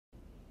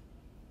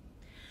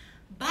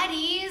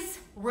Buddies,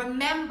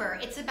 remember,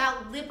 it's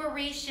about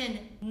liberation,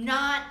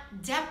 not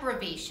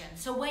deprivation.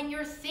 So when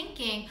you're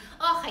thinking,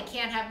 oh, I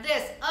can't have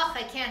this, oh,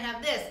 I can't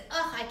have this,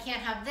 oh, I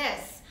can't have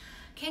this,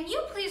 can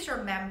you please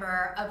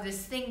remember of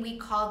this thing we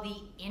call the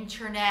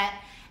internet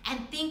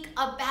and think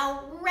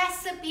about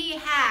recipe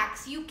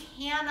hacks you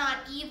cannot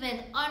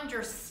even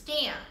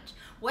understand?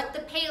 What the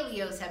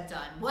paleos have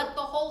done, what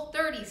the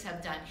Whole30s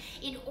have done,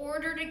 in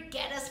order to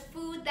get us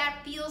food that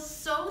feels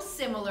so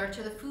similar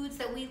to the foods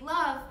that we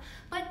love,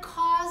 but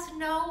cause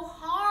no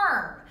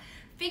harm.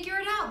 Figure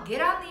it out,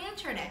 get on the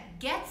internet,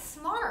 get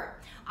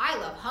smart. I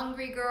love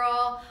Hungry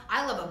Girl,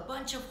 I love a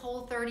bunch of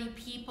Whole30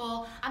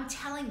 people. I'm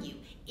telling you,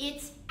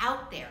 it's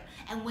out there.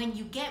 And when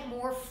you get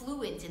more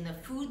fluids in the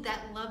food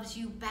that loves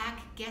you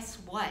back, guess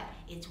what?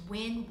 It's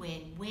win,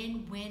 win,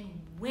 win, win,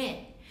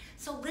 win.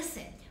 So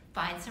listen,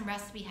 find some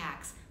recipe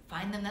hacks,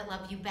 find them that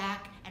love you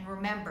back, and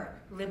remember,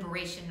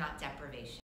 liberation, not deprivation.